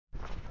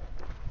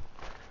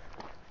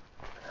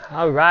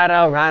All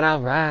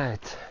right.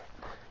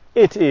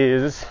 It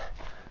is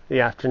the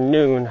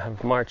afternoon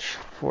of March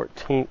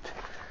 14th.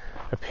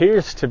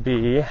 Appears to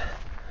be,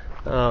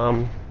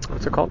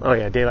 what's it called? Oh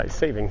yeah, daylight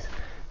savings.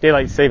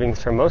 Daylight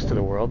savings for most of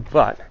the world,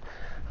 but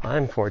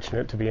I'm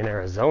fortunate to be in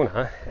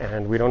Arizona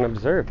and we don't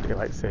observe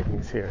daylight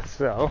savings here.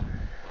 So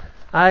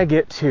I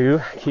get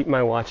to keep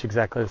my watch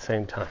exactly the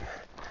same time.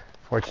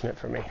 Fortunate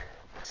for me.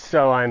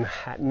 So I'm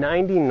at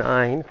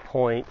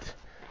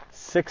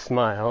 99.6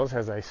 miles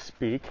as I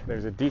speak.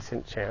 There's a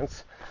decent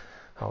chance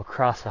I'll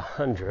cross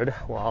 100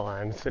 while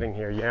I'm sitting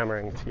here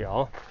yammering to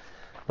y'all.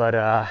 But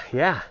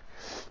yeah,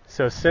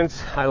 so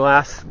since I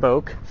last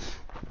spoke,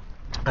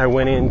 I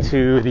went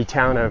into the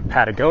town of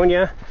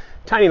Patagonia,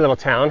 tiny little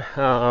town.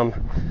 I'm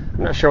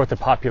not sure what the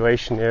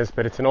population is,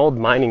 but it's an old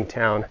mining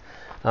town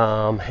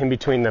in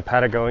between the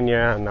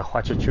Patagonia and the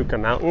Huachuca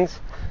Mountains.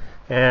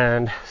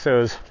 And so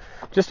it was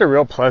just a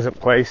real pleasant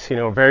place,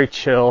 very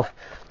chill,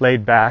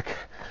 laid back.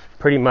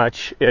 Pretty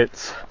much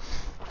it's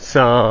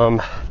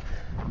some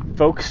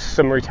folks,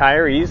 some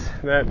retirees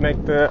that make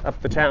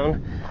up the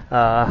town.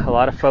 A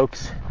lot of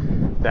folks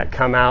that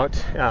come out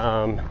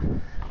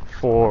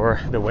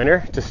for the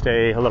winter to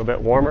stay a little bit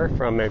warmer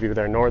from maybe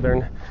their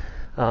northern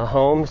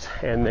homes.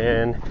 And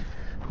then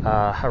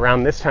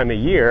around this time of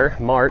year,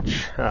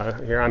 March,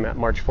 here I'm at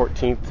March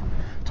 14th,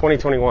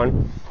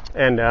 2021,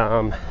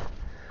 and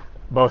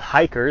both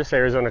hikers,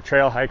 Arizona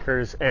trail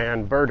hikers,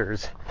 and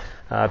birders,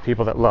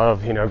 people that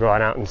love,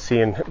 going out and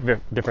seeing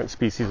different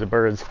species of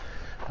birds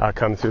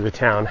come through the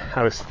town.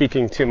 I was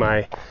speaking to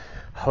my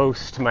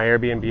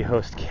Airbnb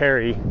host,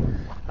 Carrie.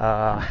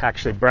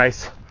 Actually,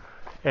 Bryce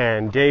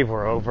and Dave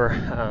were over,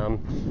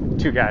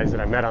 two guys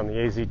that I met on the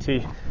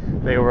AZT.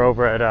 They were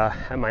over at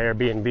my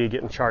Airbnb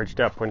getting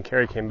charged up when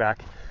Carrie came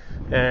back,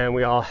 and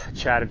we all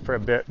chatted for a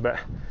bit, but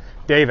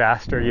Dave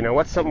asked her,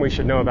 what's something we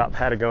should know about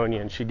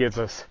Patagonia, and she gives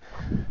us,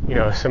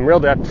 some real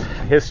depth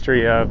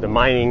history of the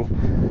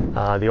mining,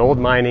 the old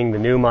mining, the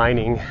new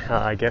mining.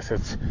 I guess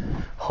it's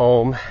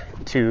home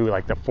to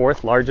like the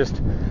fourth largest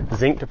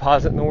zinc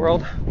deposit in the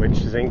world, which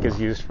zinc is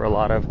used for a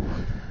lot of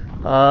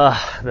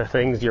the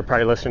things you're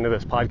probably listening to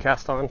this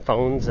podcast on,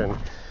 phones and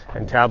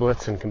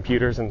tablets and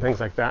computers and things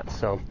like that.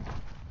 So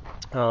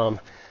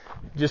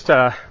just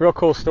real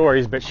cool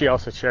stories, but she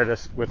also shared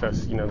with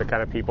us, the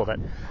kind of people that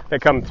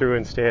come through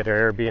and stay at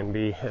her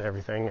Airbnb and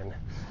everything. And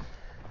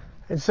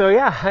so,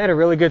 yeah, I had a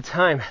really good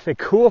time. The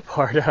cool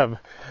part of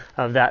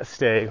that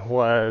stay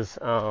was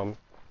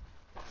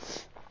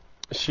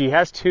she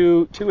has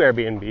two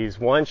Airbnbs.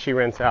 One, she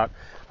rents out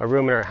a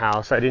room in her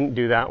house. I didn't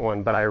do that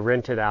one, but I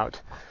rented out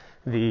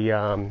the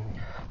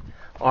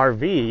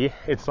RV.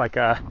 It's like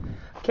I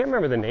can't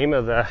remember the name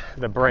of the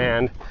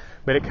brand,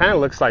 but it kind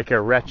of looks like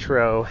a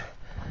retro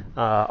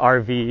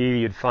RV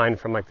you'd find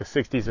from like the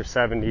 60s or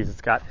 70s. It's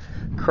got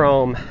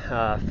chrome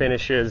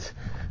finishes,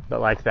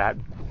 but like that,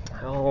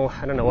 I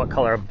don't know what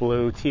color of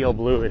blue, teal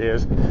blue it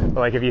is, but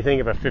like if you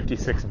think of a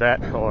 56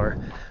 Vet or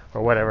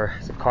whatever,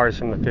 cars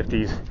from the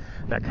 50s,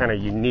 that kind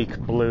of unique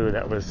blue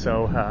that was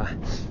so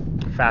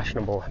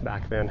fashionable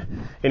back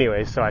then.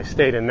 Anyway, so I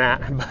stayed in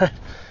that,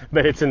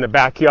 but it's in the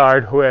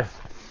backyard with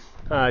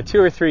 2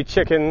 or 3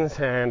 chickens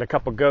and a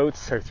couple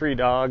goats or 3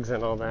 dogs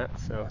and all that.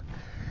 So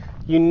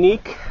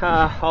unique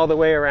all the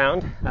way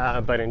around,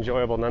 but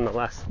enjoyable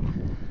nonetheless.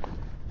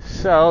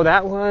 So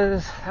that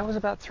was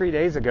about 3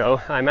 days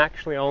ago. I'm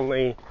actually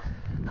only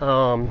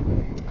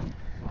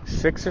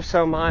 6 or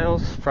so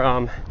miles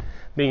from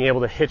being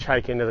able to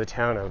hitchhike into the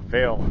town of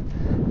Vail,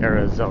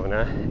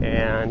 Arizona,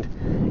 and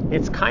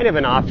it's kind of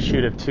an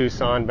offshoot of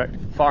Tucson, but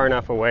far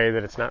enough away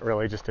that it's not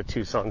really just a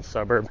Tucson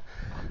suburb.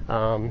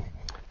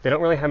 They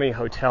don't really have any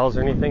hotels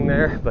or anything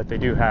there, but they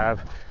do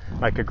have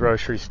like a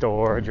grocery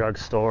store, a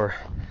drugstore,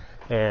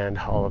 and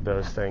all of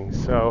those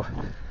things. So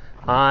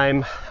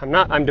I'm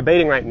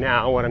debating right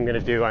now what I'm going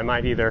to do. I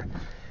might either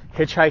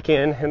hitchhike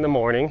in the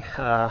morning.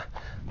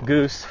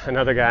 Goose,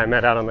 another guy I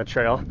met out on the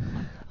trail,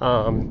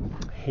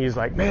 he's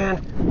like, man,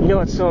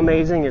 what's so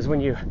amazing is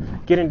when you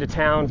get into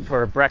town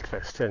for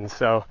breakfast. And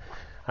so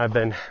I've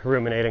been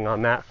ruminating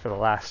on that for the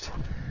last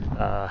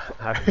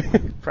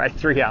probably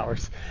 3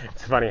 hours.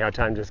 It's funny how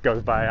time just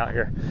goes by out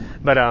here.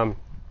 But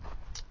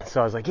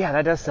so I was like, yeah,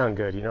 that does sound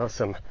good.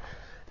 Some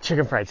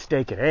chicken fried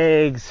steak and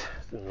eggs,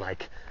 and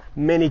like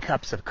many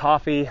cups of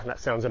coffee. That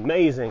sounds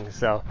amazing.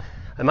 So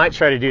I might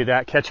try to do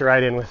that, catch a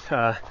ride in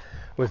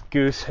with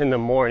Goose in the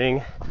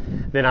morning.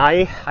 Then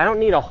I don't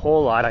need a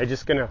whole lot. I'm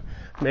just gonna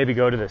maybe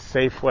go to the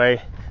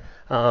Safeway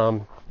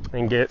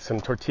and get some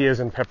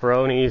tortillas and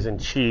pepperonis and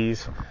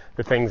cheese,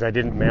 the things I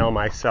didn't mail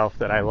myself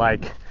that I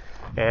like,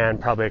 and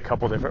probably a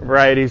couple different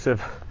varieties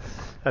of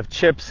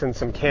chips and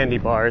some candy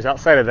bars.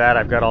 Outside of that,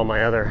 I've got all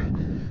my other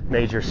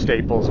major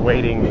staples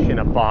waiting in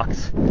a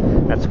box.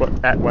 That's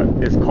at what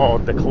is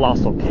called the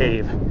Colossal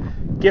Cave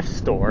gift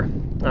store.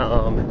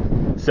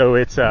 So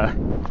it's I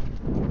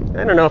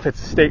don't know if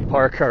it's a state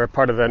park or a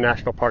part of the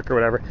national park or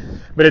whatever,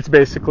 but it's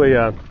basically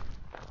an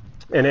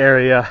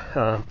area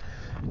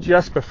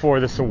just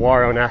before the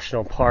Saguaro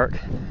National Park,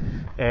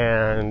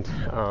 and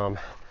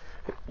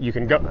you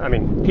can go, I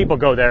mean, people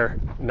go there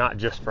not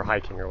just for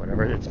hiking or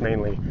whatever. It's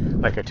mainly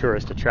like a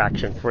tourist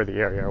attraction for the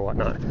area or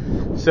whatnot.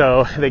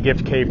 So they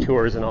give cave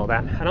tours and all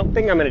that. I don't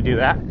think I'm going to do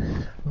that,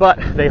 but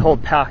they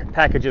hold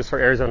packages for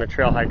Arizona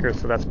trail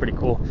hikers, so that's pretty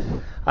cool.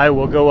 I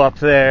will go up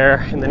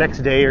there in the next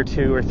day or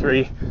 2 or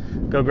 3,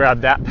 go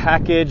grab that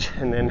package,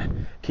 and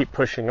then keep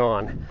pushing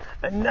on.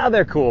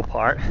 Another cool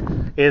part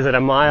is at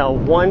a mile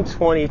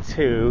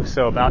 122,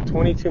 so about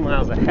 22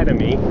 miles ahead of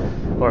me,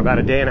 or about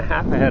a day and a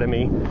half ahead of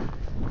me,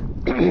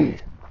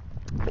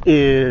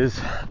 is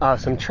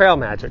some trail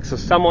magic. So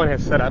someone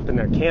has set up in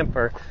their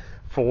camper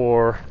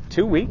for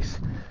 2 weeks,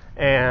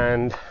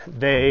 and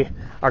they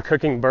are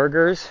cooking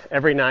burgers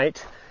every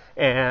night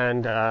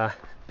and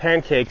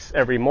pancakes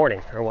every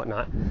morning or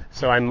whatnot.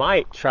 So I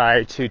might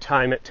try to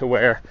time it to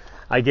where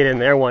I get in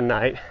there one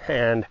night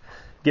and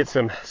get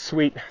some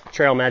sweet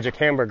trail magic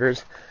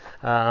hamburgers,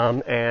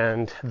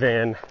 and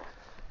then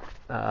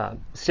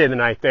stay the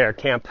night there,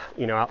 camp,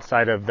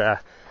 outside of the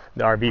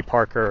RV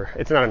park, or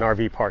it's not an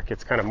RV park,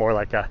 it's kind of more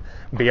like a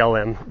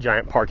BLM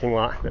giant parking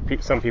lot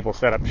that some people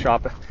set up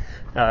shop,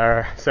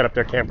 set up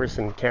their campers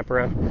and camp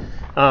around.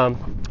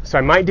 So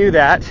I might do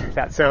that.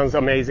 That sounds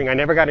amazing. I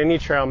never got any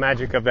trail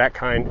magic of that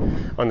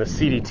kind on the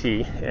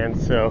CDT, and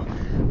so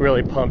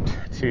really pumped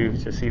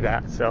to see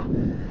that. So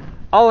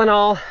all in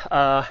all,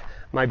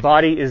 my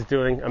body is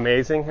doing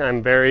amazing.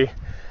 I'm very,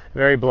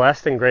 very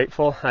blessed and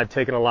grateful. I've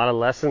taken a lot of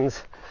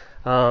lessons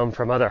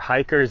from other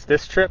hikers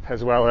this trip,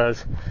 as well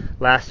as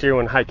last year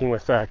when hiking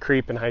with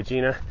Creep and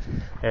Hygiena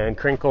and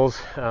Crinkles.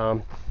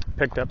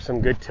 Picked up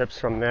some good tips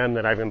from them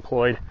that I've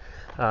employed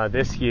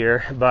this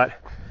year, but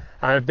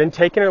I've been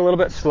taking it a little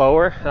bit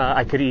slower.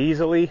 I could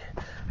easily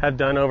have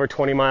done over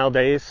 20-mile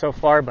days so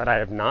far, but I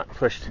have not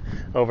pushed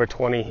over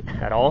 20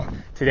 at all.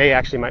 Today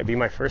actually might be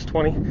my first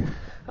 20.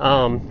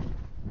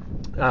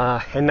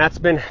 And that's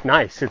been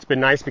nice. It's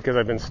been nice because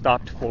I've been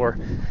stopped for,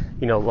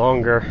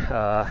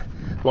 longer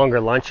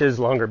lunches,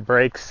 longer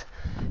breaks,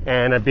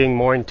 and being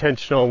more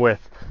intentional with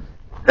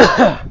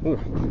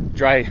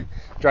dry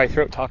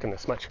throat talking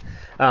this much.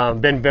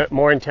 Been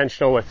more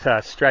intentional with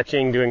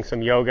stretching, doing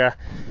some yoga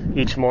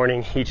each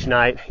morning, each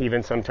night,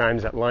 even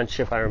sometimes at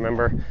lunch if I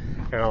remember,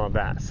 and all of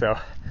that. So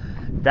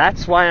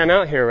that's why I'm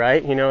out here,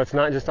 right? It's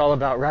not just all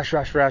about rush,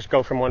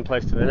 go from one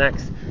place to the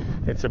next.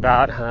 It's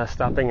about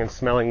stopping and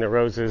smelling the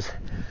roses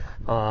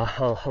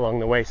along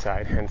the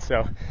wayside. And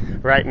so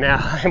right now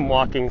I'm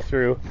walking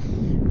through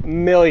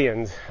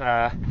millions,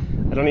 I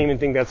don't even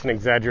think that's an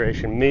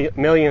exaggeration,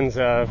 millions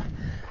of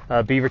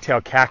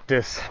beavertail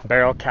cactus,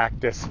 barrel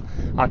cactus,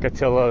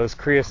 ocotillos,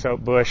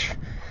 creosote bush.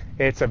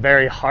 It's a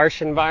very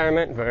harsh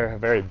environment, very,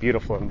 very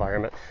beautiful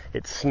environment.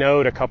 It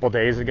snowed a couple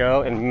days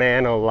ago, and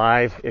man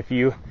alive, if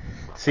you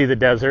see the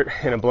desert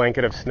in a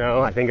blanket of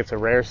snow, I think it's a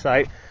rare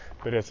sight,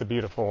 but it's a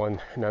beautiful one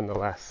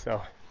nonetheless.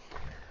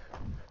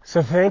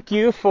 So thank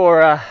you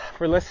for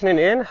listening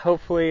in.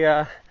 Hopefully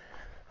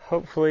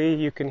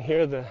you can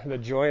hear the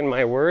joy in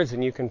my words,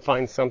 and you can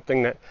find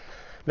something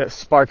that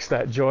sparks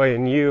that joy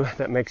in you,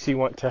 that makes you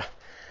want to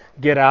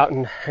get out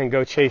and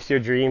go chase your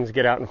dreams,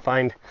 get out and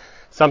find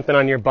something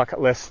on your bucket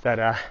list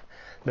that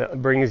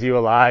brings you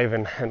alive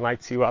and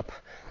lights you up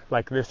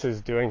like this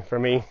is doing for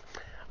me.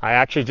 I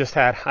actually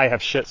I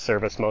have shit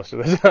service most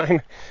of the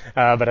time,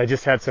 but I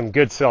just had some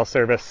good cell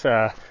service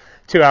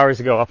 2 hours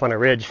ago up on a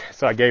ridge,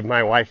 so I gave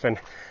my wife and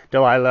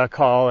Delilah a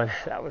call, and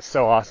that was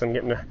so awesome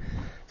getting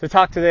to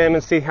talk to them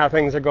and see how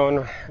things are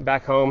going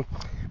back home.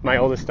 My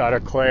oldest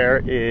daughter,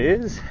 Claire,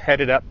 is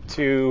headed up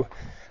to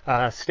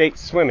state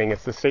swimming.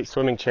 It's the state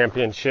swimming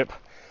championship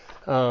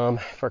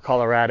for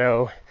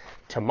Colorado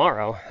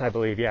tomorrow, I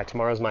believe. Yeah,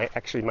 tomorrow's my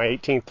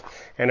 18th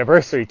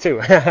anniversary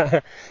too.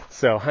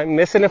 So I'm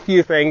missing a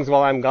few things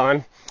while I'm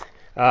gone,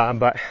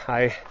 but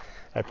I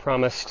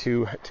promise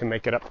to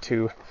make it up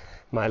to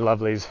my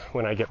lovelies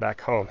when I get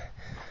back home.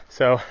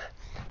 So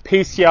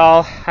peace,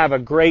 y'all. Have a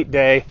great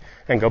day,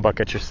 and go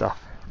bucket yourself.